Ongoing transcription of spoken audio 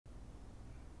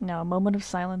Now a moment of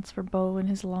silence for Beau and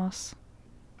his loss.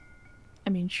 I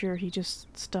mean, sure, he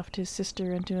just stuffed his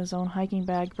sister into his own hiking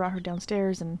bag, brought her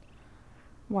downstairs, and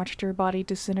watched her body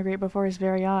disintegrate before his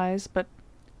very eyes, but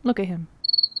look at him.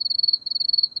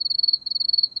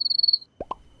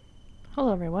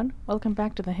 Hello everyone, welcome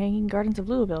back to the Hanging Gardens of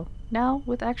Louisville, now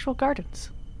with actual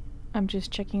gardens. I'm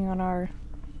just checking on our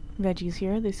veggies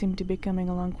here. They seem to be coming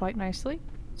along quite nicely.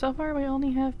 So far we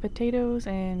only have potatoes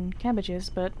and cabbages,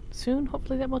 but soon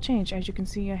hopefully that will change. As you can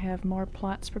see, I have more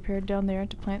plots prepared down there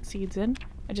to plant seeds in.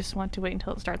 I just want to wait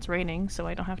until it starts raining so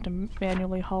I don't have to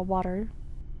manually haul water.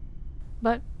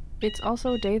 But it's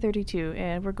also day 32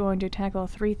 and we're going to tackle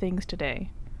 3 things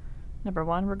today. Number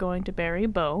 1, we're going to bury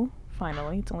Beau.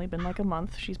 Finally, it's only been like a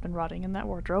month. She's been rotting in that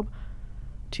wardrobe.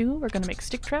 2, we're going to make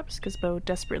stick traps because Beau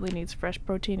desperately needs fresh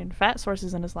protein and fat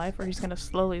sources in his life or he's going to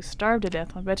slowly starve to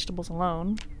death on vegetables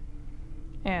alone.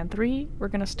 And 3, we're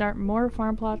going to start more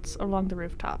farm plots along the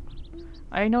rooftop.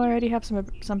 I know I already have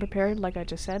some prepared, like I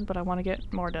just said, but I want to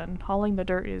get more done. Hauling the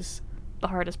dirt is the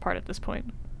hardest part at this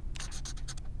point.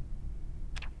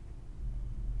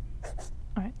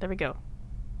 Alright, there we go.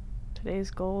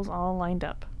 Today's goals all lined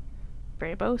up.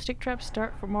 Bury Beau, stick traps,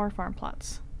 start for more farm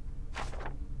plots.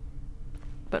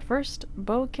 But first,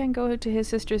 Beau can go to his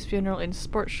sister's funeral in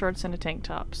sports shorts and a tank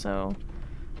top, so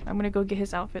I'm gonna go get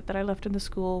his outfit that I left in the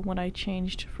school when I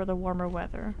changed for the warmer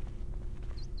weather.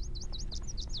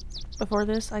 Before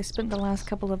this, I spent the last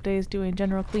couple of days doing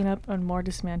general cleanup and more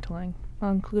dismantling.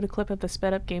 I'll include a clip of the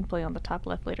sped up gameplay on the top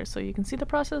left later so you can see the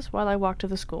process while I walk to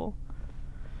the school.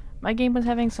 My game was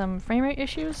having some frame rate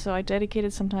issues, so I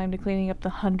dedicated some time to cleaning up the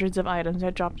hundreds of items I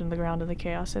dropped in the ground in the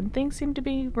chaos, and things seem to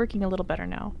be working a little better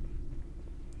now.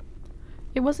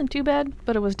 It wasn't too bad,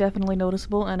 but it was definitely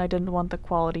noticeable, and I didn't want the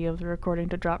quality of the recording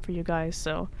to drop for you guys,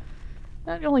 so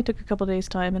that only took a couple days'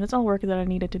 time, and it's all work that I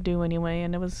needed to do anyway,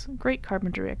 and it was great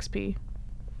carpentry XP.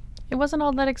 It wasn't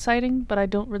all that exciting, but I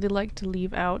don't really like to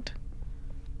leave out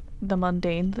the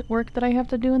mundane work that I have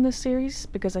to do in this series,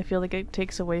 because I feel like it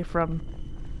takes away from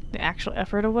the actual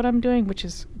effort of what I'm doing, which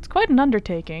is, it's quite an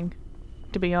undertaking,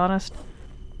 to be honest.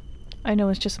 I know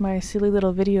it's just my silly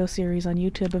little video series on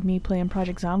YouTube of me playing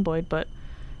Project Zomboid, but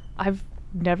I've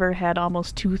never had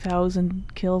almost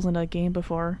 2,000 kills in a game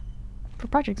before. For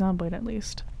Project Zomboid, at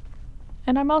least.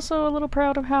 And I'm also a little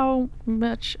proud of how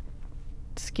much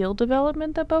skill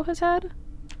development that Beau has had.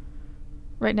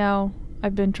 Right now,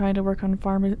 I've been trying to work on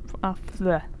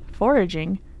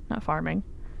foraging, not farming.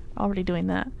 Already doing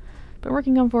that. But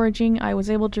working on foraging, I was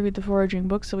able to read the foraging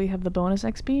book, so we have the bonus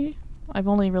XP. I've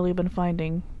only really been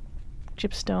finding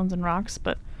chipstones and rocks,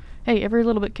 but hey, every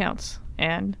little bit counts.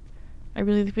 And I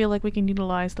really feel like we can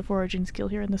utilize the foraging skill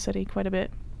here in the city quite a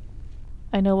bit.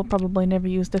 I know we'll probably never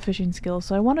use the fishing skill,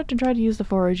 so I wanted to try to use the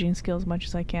foraging skill as much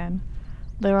as I can.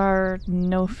 There are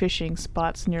no fishing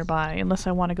spots nearby unless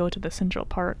I want to go to the Central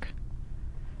Park,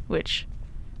 which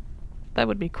that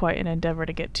would be quite an endeavor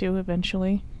to get to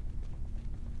eventually,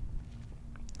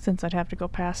 since I'd have to go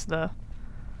past the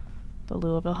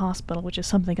Louisville Hospital, which is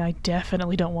something I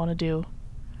definitely don't want to do.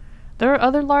 There are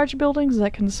other large buildings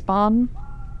that can spawn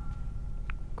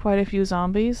quite a few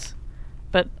zombies,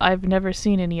 but I've never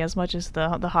seen any as much as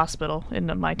the hospital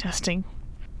in my testing.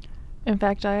 In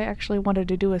fact, I actually wanted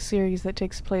to do a series that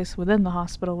takes place within the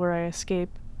hospital where I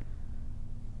escape.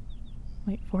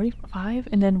 Wait, 45?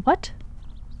 And then what?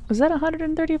 Was that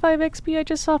 135 XP I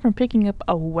just saw from picking up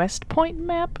a West Point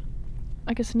map?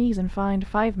 I could sneeze and find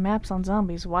 5 maps on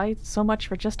zombies. Why so much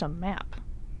for just a map?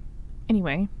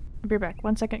 Anyway, I'll be back.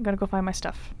 1 second, gotta go find my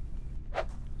stuff.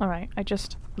 Alright, I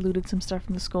just looted some stuff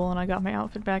from the school and I got my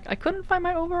outfit back. I couldn't find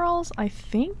my overalls. I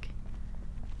think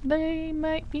they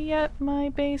might be at my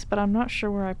base, but I'm not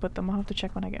sure where I put them. I'll have to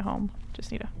check when I get home.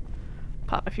 Just need to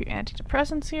pop a few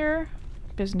antidepressants here.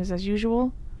 Business as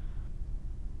usual.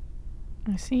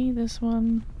 I see this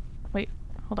one. Wait,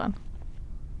 hold on.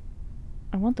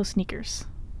 I want those sneakers.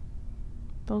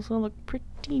 Those will look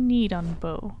pretty neat on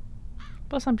Beau.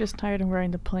 Plus I'm just tired of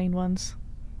wearing the plain ones.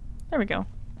 There we go.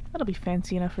 That'll be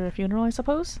fancy enough for a funeral, I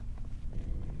suppose.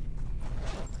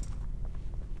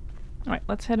 Alright,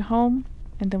 let's head home,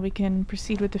 and then we can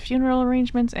proceed with the funeral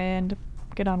arrangements and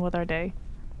get on with our day.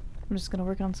 I'm just gonna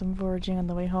work on some foraging on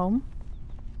the way home.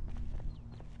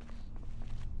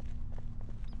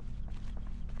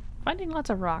 Finding lots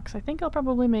of rocks. I think I'll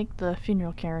probably make the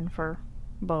funeral cairn for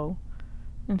Beau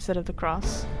instead of the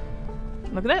cross.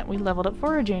 Look at that, we leveled up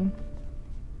foraging.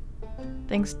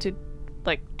 Thanks to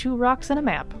like 2 rocks and a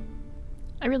map.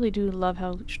 I really do love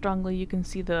how strongly you can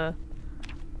see the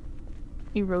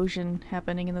erosion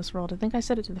happening in this world. I think I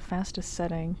set it to the fastest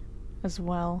setting as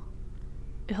well.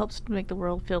 It helps to make the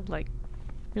world feel like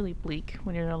really bleak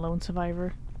when you're a lone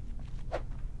survivor.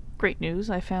 Great news,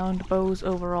 I found Beau's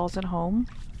overalls at home.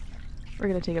 We're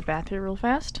gonna take a bath here real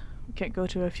fast. We can't go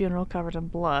to a funeral covered in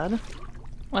blood.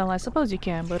 Well, I suppose you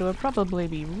can, but it would probably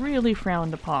be really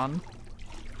frowned upon,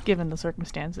 given the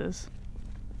circumstances.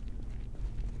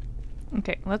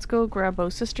 Okay, let's go grab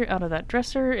Beau's sister out of that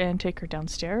dresser and take her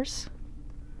downstairs.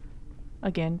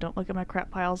 Again, don't look at my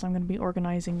crap piles, I'm going to be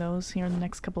organizing those here in the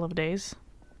next couple of days.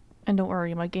 And don't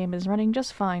worry, my game is running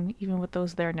just fine, even with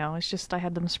those there now. It's just I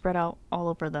had them spread out all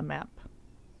over the map.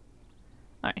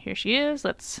 Alright, here she is.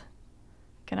 Let's...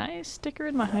 Can I stick her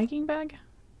in my hiking bag?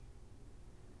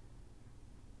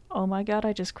 Oh my god,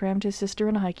 I just crammed his sister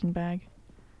in a hiking bag.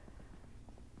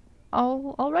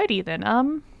 Oh, alrighty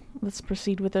then. Let's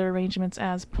proceed with the arrangements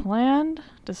as planned,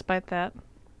 despite that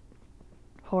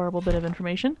horrible bit of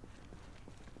information.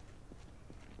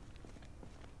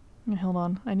 Hold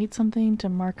on, I need something to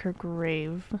mark her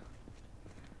grave.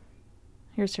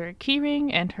 Here's her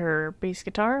keyring and her bass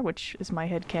guitar, which is my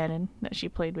headcanon that she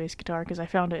played bass guitar because I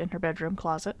found it in her bedroom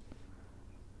closet.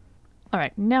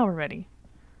 Alright, now we're ready.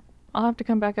 I'll have to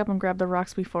come back up and grab the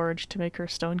rocks we foraged to make her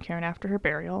stone cairn after her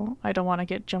burial. I don't want to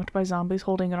get jumped by zombies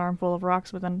holding an armful of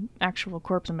rocks with an actual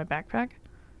corpse in my backpack.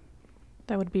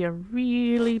 That would be a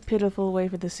really pitiful way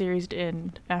for the series to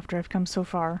end after I've come so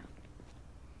far.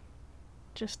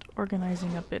 Just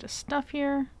organizing a bit of stuff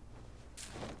here.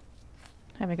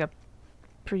 Having a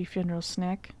pre-funeral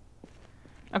snack.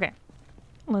 Okay,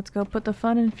 let's go put the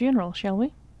fun in funeral, shall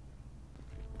we?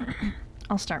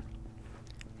 I'll start.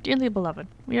 Dearly beloved,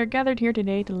 we are gathered here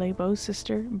today to lay Beau's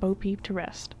sister, Bo Peep, to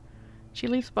rest. She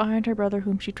leaves behind her brother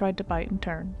whom she tried to bite in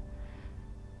turn.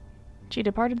 She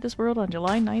departed this world on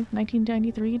July 9th,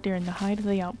 1993 during the height of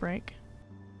the outbreak.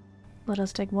 Let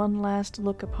us take one last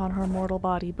look upon her mortal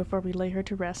body before we lay her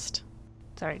to rest.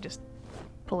 Sorry, just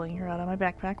pulling her out of my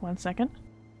backpack, 1 second.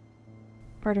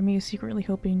 Part of me is secretly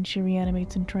hoping she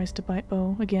reanimates and tries to bite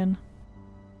Beau again.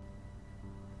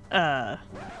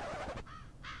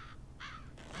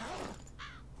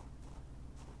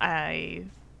 I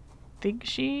think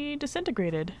she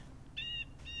disintegrated.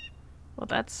 Well,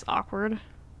 that's awkward.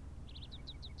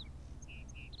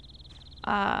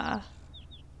 I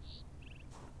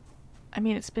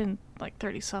mean, it's been like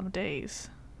 30-some days,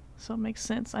 so it makes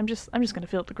sense. I'm just gonna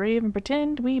fill up the grave and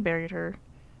pretend we buried her.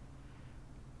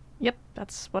 Yep,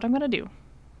 that's what I'm gonna do.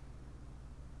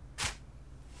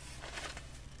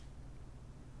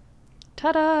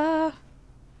 Ta-da!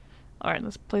 Alright,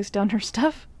 let's place down her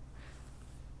stuff.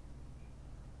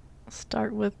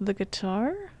 Start with the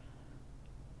guitar.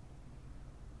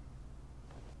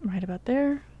 Right about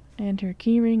there. And her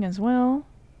keyring as well.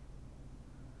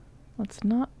 Let's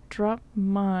not drop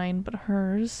mine, but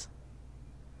hers.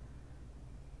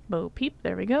 Bo Peep,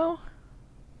 there we go.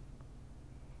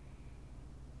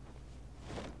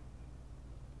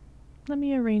 Let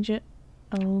me arrange it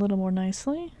a little more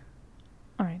nicely.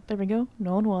 Alright, there we go.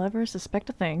 No one will ever suspect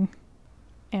a thing.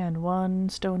 And one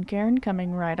stone cairn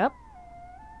coming right up.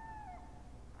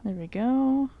 There we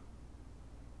go.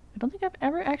 I don't think I've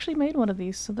ever actually made one of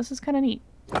these, so this is kind of neat.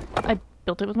 I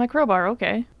built it with my crowbar,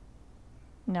 okay.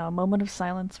 Now a moment of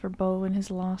silence for Beau and his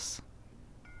loss.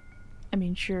 I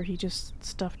mean, sure, he just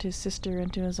stuffed his sister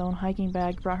into his own hiking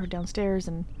bag, brought her downstairs,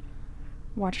 and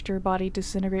watched her body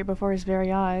disintegrate before his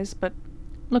very eyes, but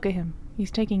look at him.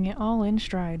 He's taking it all in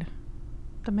stride.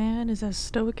 The man is as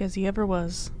stoic as he ever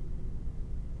was.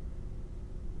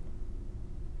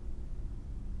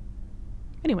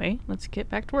 Anyway, let's get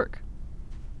back to work.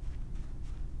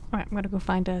 Alright, I'm gonna go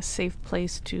find a safe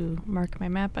place to mark my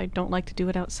map. I don't like to do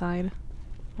it outside.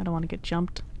 I don't want to get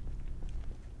jumped.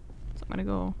 So I'm gonna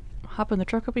go hop in the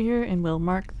truck over here and we'll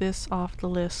mark this off the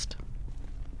list.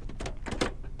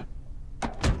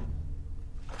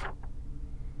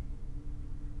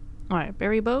 Alright,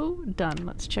 bury Beau, done.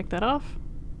 Let's check that off.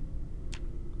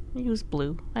 Use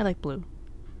blue. I like blue.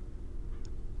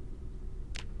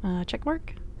 Check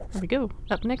mark. There we go.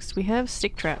 Up next we have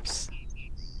stick traps.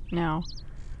 Now,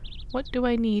 what do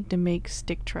I need to make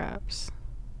stick traps?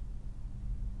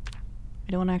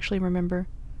 I don't actually remember.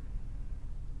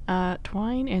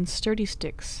 Twine and sturdy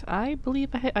sticks. I believe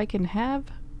I can have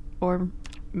or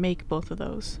make both of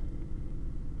those.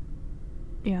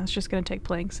 Yeah, it's just gonna take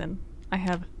planks, and I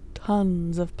have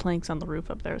tons of planks on the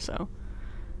roof up there, so...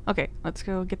 Okay, let's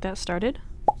go get that started.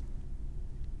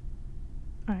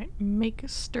 Alright, make a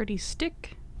sturdy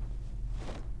stick.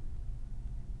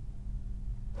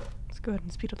 Let's go ahead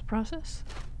and speed up the process.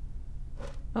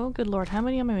 Oh, good lord, how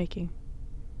many am I making?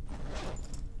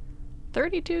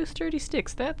 32 sturdy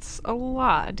sticks, that's a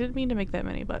lot. I didn't mean to make that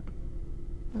many, but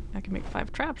I can make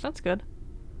 5 traps, that's good.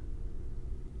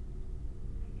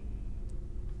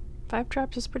 5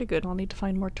 traps is pretty good. I'll need to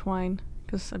find more twine,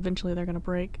 because eventually they're gonna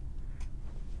break.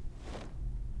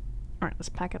 Alright, let's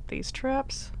pack up these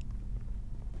traps.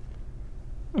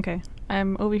 Okay,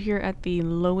 I'm over here at the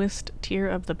lowest tier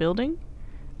of the building.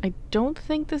 I don't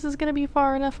think this is gonna be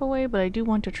far enough away, but I do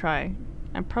want to try.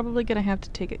 I'm probably gonna have to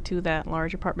take it to that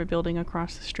large apartment building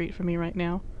across the street from me right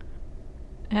now.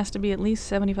 It has to be at least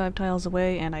 75 tiles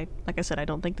away, and like I said, I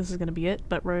don't think this is gonna be it,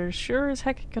 but we're sure as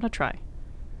heck gonna try.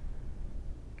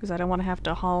 Because I don't want to have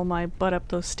to haul my butt up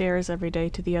those stairs every day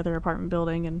to the other apartment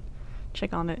building and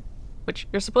check on it. Which,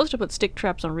 you're supposed to put stick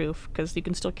traps on roof, because you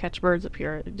can still catch birds up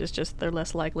here. It's just they're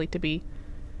less likely to be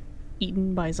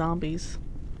eaten by zombies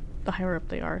the higher up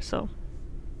they are, so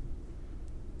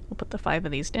we'll put the 5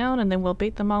 of these down, and then we'll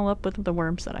bait them all up with the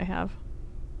worms that I have.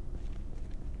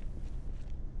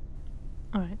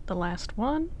 Alright, the last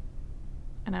one.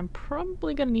 And I'm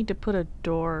probably gonna need to put a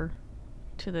door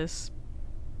to this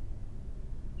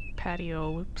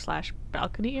patio slash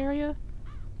balcony area.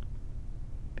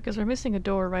 Because we're missing a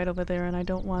door right over there, and I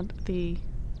don't want the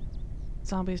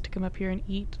zombies to come up here and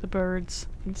eat the birds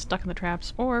and stuck in the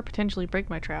traps, or potentially break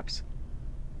my traps.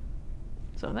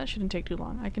 So that shouldn't take too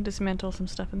long. I can dismantle some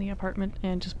stuff in the apartment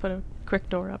and just put a quick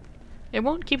door up. It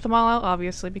won't keep them all out,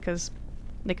 obviously, because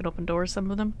they can open doors,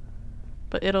 some of them,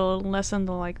 but it'll lessen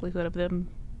the likelihood of them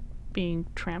being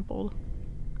trampled.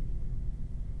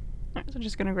 Alright, so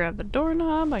just gonna grab the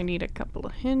doorknob. I need a couple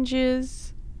of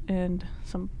hinges and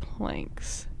some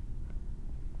planks.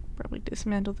 Probably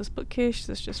dismantle this bookcase.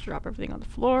 Let's just drop everything on the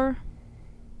floor.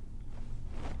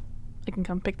 I can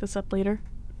come pick this up later.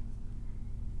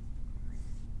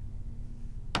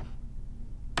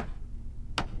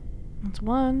 That's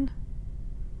one.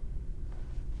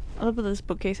 I love that this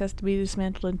bookcase has to be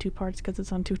dismantled in 2 parts because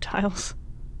it's on 2 tiles.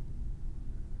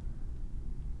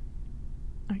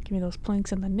 Alright, give me those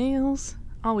planks and the nails.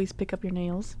 Always pick up your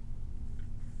nails.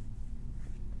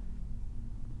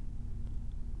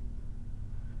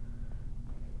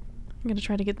 I'm gonna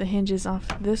try to get the hinges off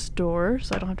this door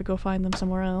so I don't have to go find them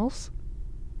somewhere else.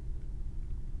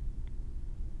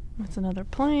 That's another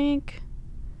plank.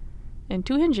 And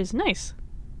 2 hinges. Nice!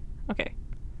 Okay.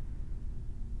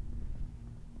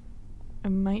 I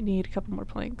might need a couple more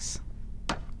planks.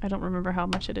 I don't remember how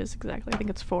much it is exactly. I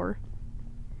think it's 4.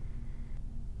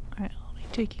 Alright, I'll be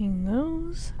taking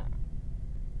those.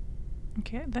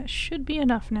 Okay, that should be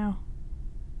enough now.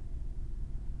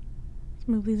 Let's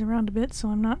move these around a bit so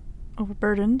I'm not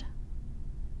overburdened.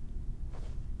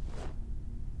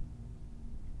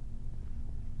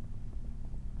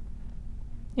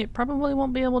 It probably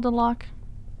won't be able to lock,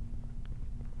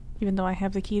 even though I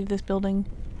have the key to this building.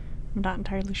 I'm not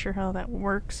entirely sure how that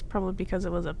works, probably because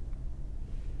it was a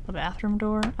bathroom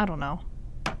door. I don't know.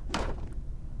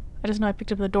 I just know I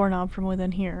picked up the doorknob from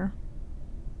within here.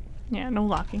 Yeah, no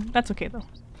locking. That's okay though.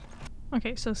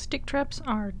 Okay, so stick traps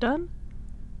are done.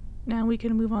 Now we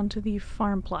can move on to the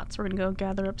farm plots. We're gonna go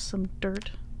gather up some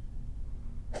dirt.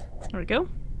 There we go.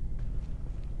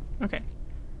 Okay.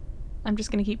 I'm just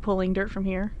gonna keep pulling dirt from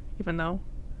here, even though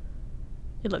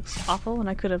it looks awful and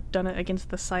I could have done it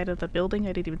against the side of the building.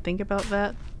 I didn't even think about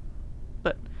that.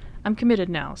 But I'm committed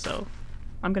now, so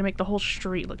I'm gonna make the whole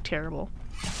street look terrible.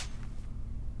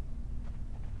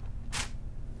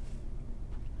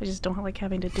 I just don't like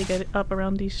having to dig it up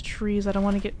around these trees. I don't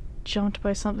want to get jumped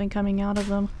by something coming out of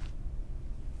them.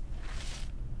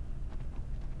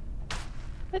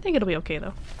 I think it'll be okay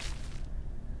though.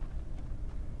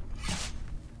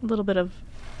 A little bit of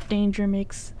danger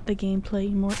makes the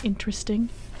gameplay more interesting.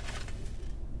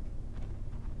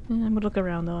 I'm gonna look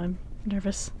around though, I'm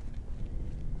nervous.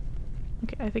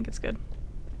 Okay, I think it's good.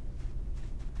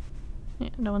 Yeah,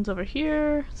 no one's over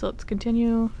here, so let's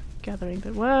continue gathering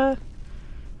the what?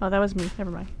 Oh, that was me,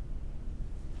 never mind.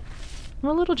 I'm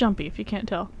a little jumpy if you can't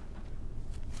tell.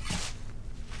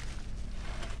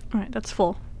 Alright, that's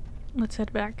full. Let's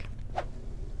head back.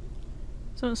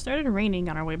 So it started raining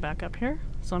on our way back up here,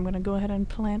 so I'm gonna go ahead and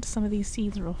plant some of these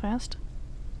seeds real fast.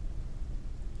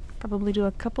 Probably do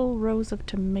a couple rows of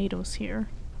tomatoes here.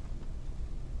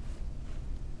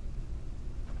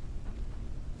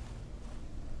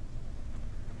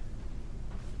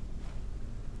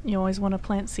 You always want to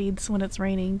plant seeds when it's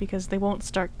raining because they won't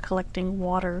start collecting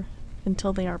water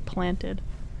until they are planted.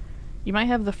 You might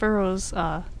have the furrows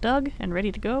dug and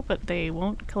ready to go, but they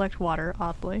won't collect water,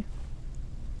 oddly.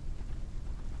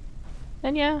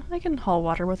 And yeah, I can haul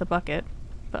water with a bucket,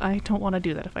 but I don't want to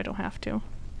do that if I don't have to.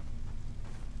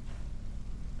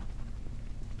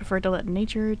 Prefer to let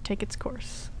nature take its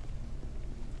course.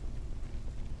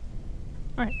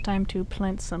 Alright, time to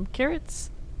plant some carrots.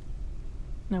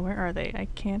 Now where are they? I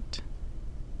can't...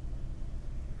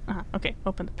 Okay,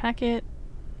 open the packet.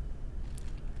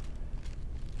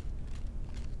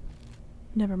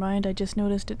 Never mind, I just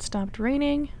noticed it stopped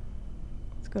raining.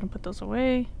 Let's go and put those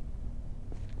away.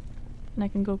 And I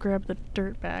can go grab the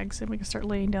dirt bags and we can start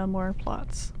laying down more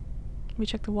plots. Let me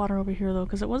check the water over here though,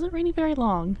 because it wasn't raining very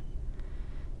long.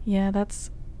 Yeah, that's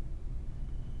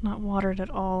not watered at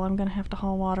all. I'm gonna have to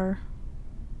haul water.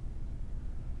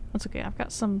 That's okay, I've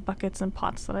got some buckets and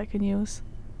pots that I can use.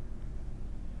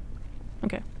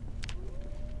 Okay.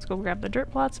 Let's go grab the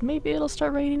dirt plots. Maybe it'll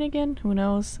start raining again. Who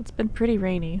knows? It's been pretty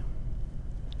rainy.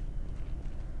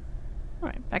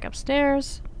 Alright, back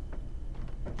upstairs.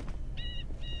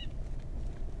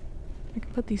 I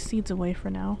can put these seeds away for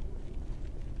now.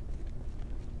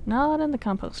 Not in the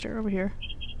composter, over here.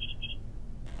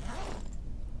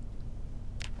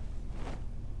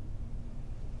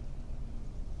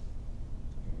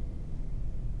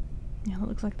 Yeah, it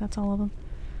looks like that's all of them.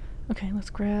 Okay,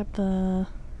 let's grab the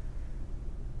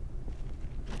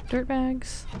dirt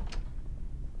bags.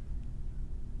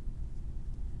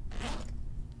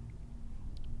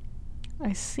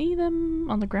 I see them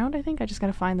on the ground, I think. I just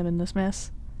gotta find them in this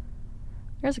mess.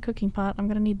 There's a cooking pot. I'm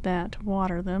gonna need that to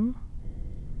water them.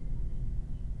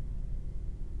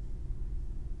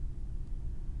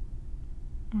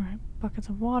 Alright, buckets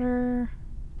of water.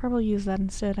 Probably use that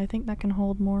instead. I think that can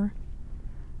hold more.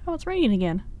 Oh, it's raining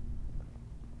again.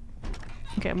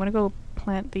 Okay, I'm gonna go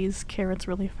plant these carrots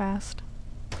really fast.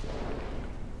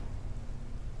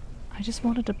 I just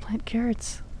wanted to plant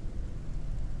carrots.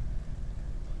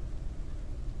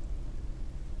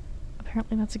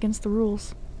 Apparently that's against the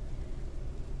rules.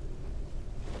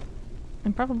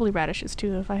 And probably radishes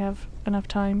too, if I have enough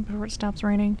time before it stops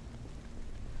raining.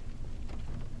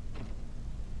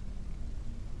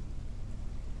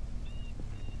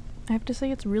 I have to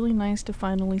say it's really nice to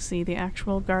finally see the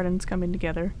actual gardens coming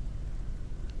together.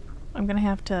 I'm gonna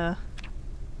have to,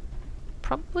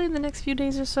 probably in the next few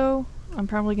days or so, I'm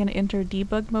probably gonna enter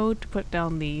debug mode to put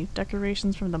down the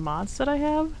decorations from the mods that I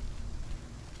have.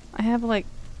 I have like,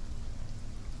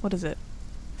 what is it,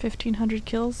 1,500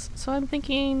 kills? So I'm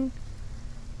thinking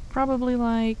probably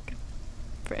like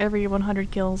for every 100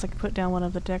 kills I could put down one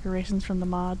of the decorations from the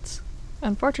mods.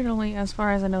 Unfortunately, as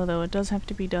far as I know though, it does have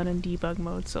to be done in debug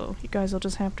mode, so you guys will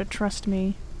just have to trust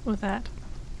me with that.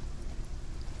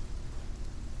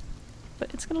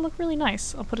 But it's gonna look really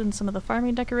nice. I'll put in some of the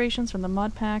farming decorations from the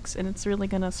mod packs, and it's really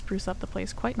gonna spruce up the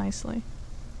place quite nicely.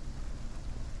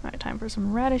 Alright, time for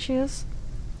some radishes.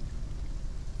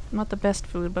 Not the best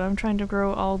food, but I'm trying to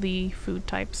grow all the food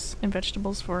types and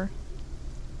vegetables for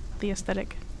the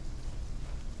aesthetic.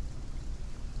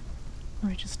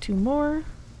 Alright, just 2 more.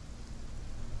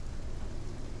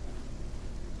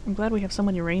 I'm glad we have so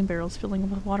many rain barrels filling up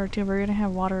with water too. We're gonna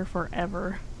have water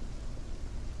forever.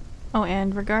 Oh,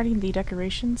 and regarding the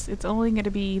decorations, it's only gonna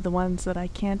be the ones that I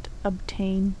can't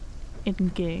obtain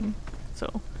in-game.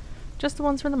 So, just the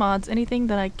ones from the mods. Anything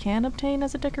that I can obtain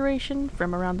as a decoration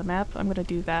from around the map, I'm gonna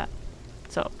do that.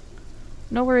 So,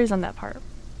 no worries on that part.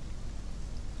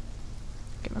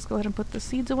 Okay, let's go ahead and put the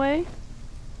seeds away.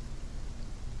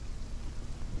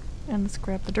 And let's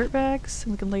grab the dirt bags,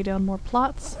 and we can lay down more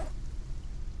plots.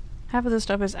 Half of this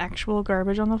stuff is actual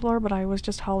garbage on the floor, but I was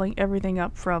just hauling everything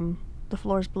up from the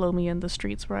floors below me and the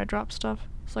streets where I dropped stuff,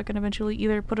 so I can eventually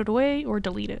either put it away or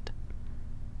delete it.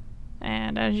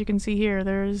 And as you can see here,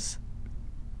 there's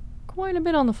quite a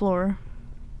bit on the floor.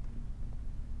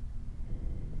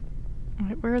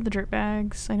 Alright, where are the dirt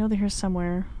bags? I know they're here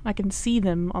somewhere. I can see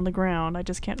them on the ground, I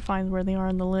just can't find where they are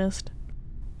in the list.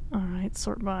 Alright,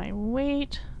 sort by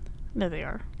weight. There they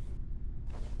are.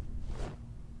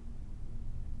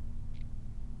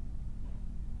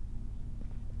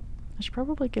 I should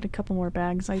probably get a couple more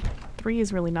bags. 3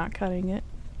 is really not cutting it.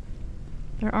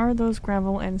 There are those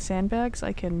gravel and sandbags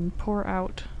I can pour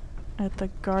out at the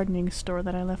gardening store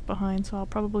that I left behind, so I'll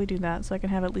probably do that so I can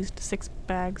have at least 6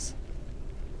 bags.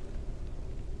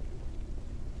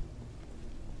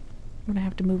 I'm gonna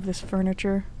have to move this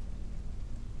furniture.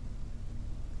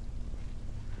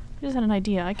 I just had an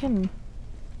idea. I can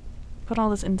put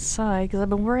all this inside because I've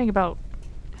been worrying about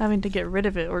having to get rid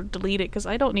of it or delete it because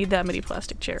I don't need that many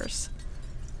plastic chairs.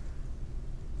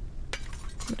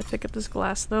 I'm gonna pick up this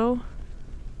glass though.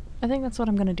 I think that's what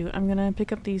I'm gonna do. I'm gonna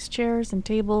pick up these chairs and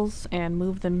tables and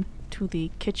move them to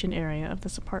the kitchen area of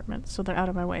this apartment so they're out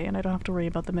of my way and I don't have to worry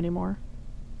about them anymore.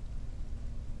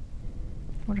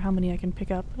 I wonder how many I can pick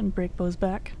up and break those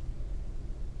back.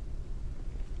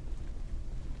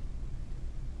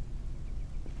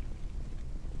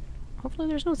 Hopefully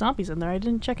there's no zombies in there. I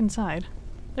didn't check inside.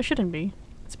 There shouldn't be.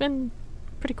 It's been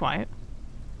pretty quiet.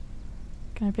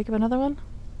 Can I pick up another one?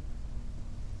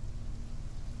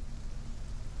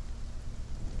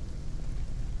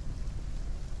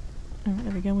 Alright,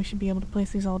 there we go. We should be able to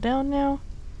place these all down now.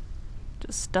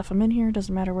 Just stuff them in here,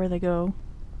 doesn't matter where they go.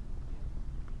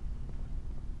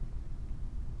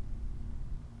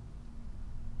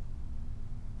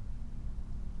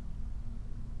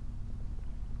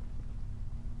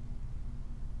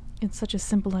 It's such a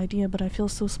simple idea, but I feel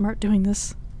so smart doing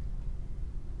this.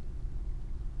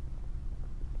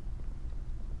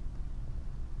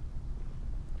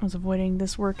 I was avoiding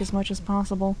this work as much as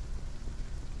possible.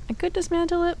 I could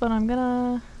dismantle it, but I'm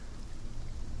gonna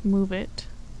move it.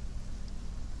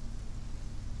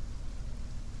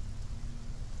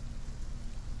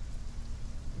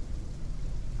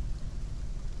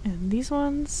 And these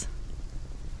ones...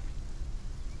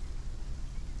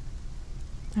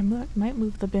 I might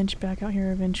move the bench back out here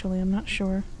eventually, I'm not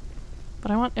sure.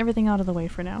 But I want everything out of the way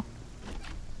for now.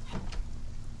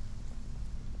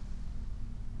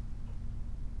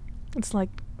 It's like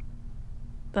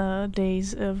the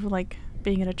days of like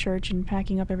being at a church and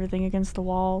packing up everything against the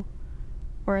wall,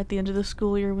 or at the end of the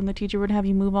school year when the teacher would have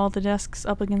you move all the desks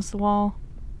up against the wall.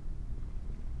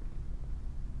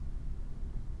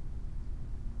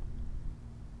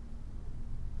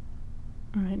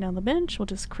 Alright, now the bench, we'll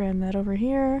just cram that over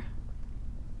here.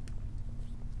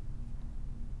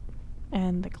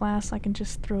 And the glass, I can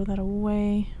just throw that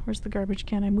away. Where's the garbage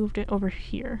can? I moved it over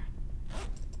here.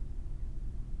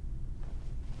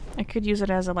 I could use it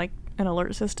as a, like, an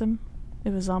alert system.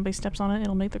 If a zombie steps on it,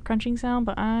 it'll make the crunching sound,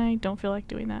 but I don't feel like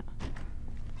doing that.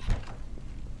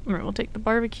 Alright, we'll take the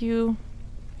barbecue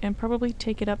and probably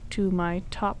take it up to my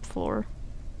top floor.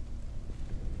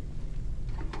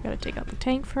 Gotta take out the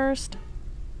tank first.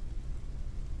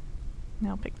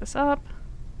 Now pick this up.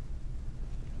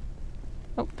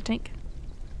 Oh, the tank.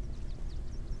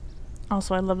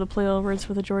 Also, I love the play on words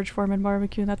for the George Foreman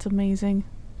barbecue. That's amazing.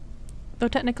 Though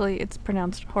technically it's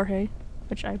pronounced Jorge,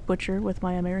 which I butcher with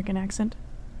my American accent.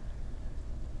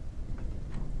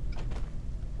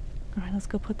 Alright, let's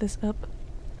go put this up.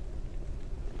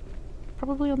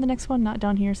 Probably on the next one, not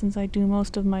down here since I do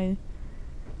most of my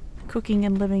cooking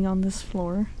and living on this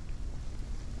floor.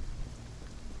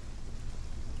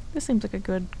 This seems like a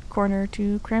good corner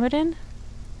to cram it in.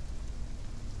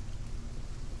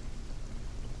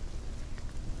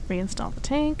 Reinstall the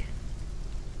tank.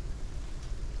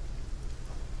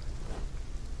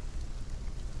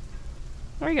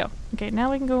 There we go. Okay,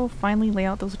 now we can go finally lay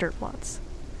out those dirt plots.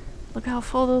 Look how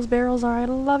full those barrels are. I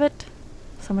love it.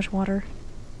 So much water.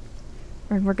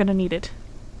 And we're gonna need it.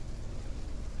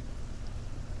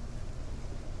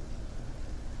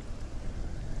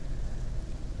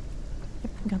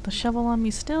 Got the shovel on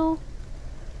me still.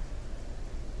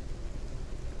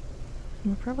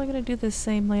 And we're probably going to do the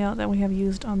same layout that we have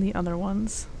used on the other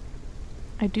ones.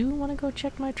 I do want to go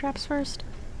check my traps first.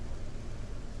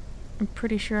 I'm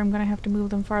pretty sure I'm going to have to move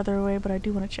them farther away, but I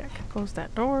do want to check. Close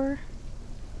that door.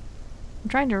 I'm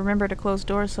trying to remember to close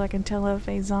doors so I can tell if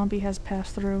a zombie has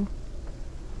passed through.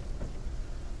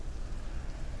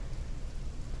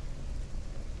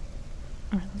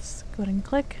 Alright, let's go ahead and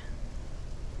click.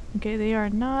 Okay, they are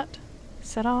not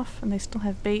set off, and they still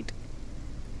have bait.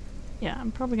 Yeah, I'm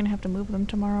probably gonna have to move them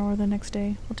tomorrow or the next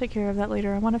day. We'll take care of that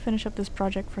later. I want to finish up this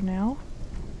project for now.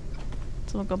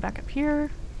 So we'll go back up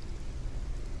here.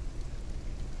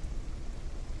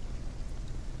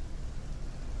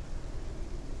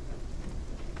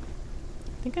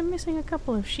 I think I'm missing a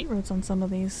couple of sheet roads on some of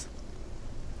these.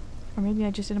 Or maybe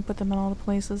I just didn't put them in all the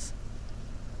places.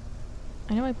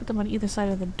 I know I put them on either side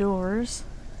of the doors.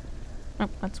 Oh,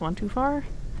 that's one too far.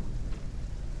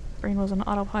 Brain was on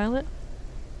autopilot.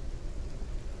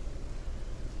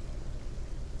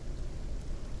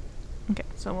 Okay,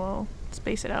 so we'll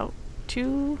space it out.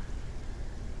 2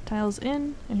 tiles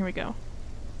in, and here we go.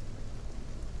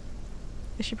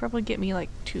 This should probably get me like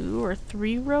 2 or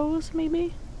 3 rows,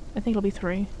 maybe? I think it'll be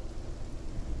 3.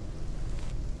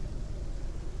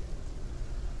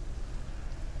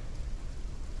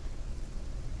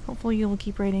 Hopefully you'll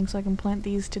keep raining so I can plant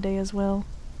these today as well.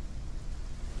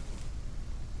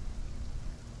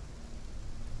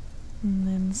 And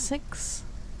then 6.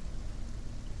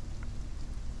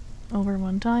 Over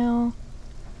 1 tile.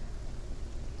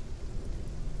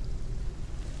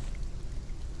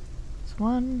 It's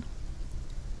 1,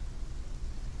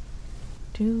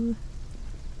 2,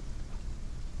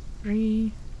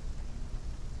 3,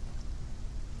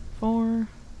 4,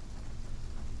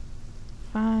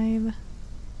 5,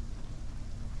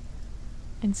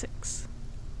 and 6.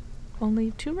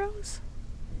 Only 2 rows?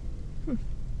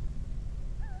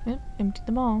 Yep, emptied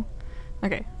them all.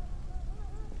 Okay.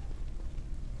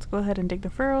 Let's go ahead and dig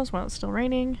the furrows while it's still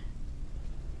raining.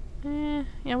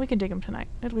 Yeah, we can dig them tonight.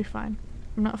 It'll be fine.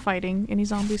 I'm not fighting any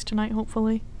zombies tonight,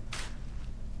 hopefully.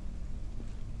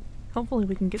 Hopefully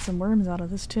we can get some worms out of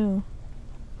this too.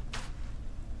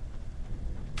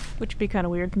 Which would be kind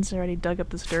of weird since I already dug up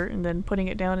this dirt and then putting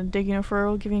it down and digging a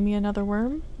furrow giving me another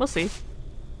worm. We'll see.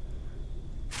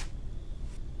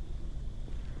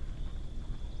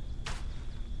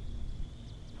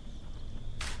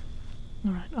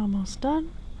 Alright, almost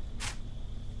done.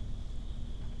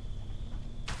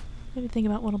 Maybe think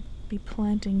about what I'll be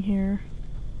planting here.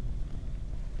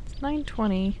 It's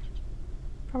 9:20.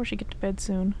 Probably should get to bed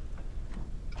soon.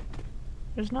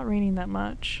 It's not raining that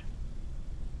much.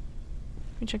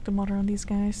 Let me check the water on these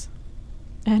guys.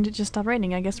 And it just stopped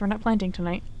raining. I guess we're not planting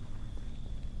tonight.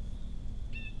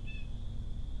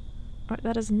 Alright,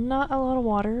 that is not a lot of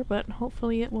water, but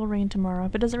hopefully it will rain tomorrow.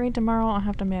 If it doesn't rain tomorrow, I'll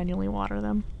have to manually water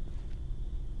them.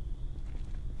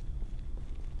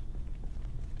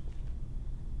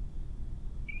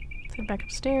 Let's head back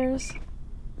upstairs.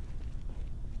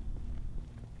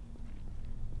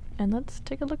 And let's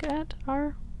take a look at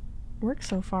our work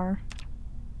so far.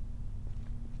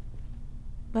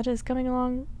 That is coming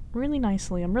along really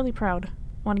nicely. I'm really proud.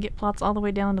 Want to get plots all the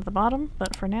way down to the bottom,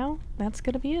 but for now, that's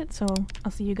gonna be it. So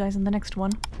I'll see you guys in the next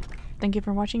one. Thank you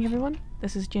for watching, everyone.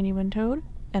 This is Genuine Toad,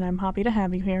 and I'm happy to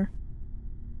have you here.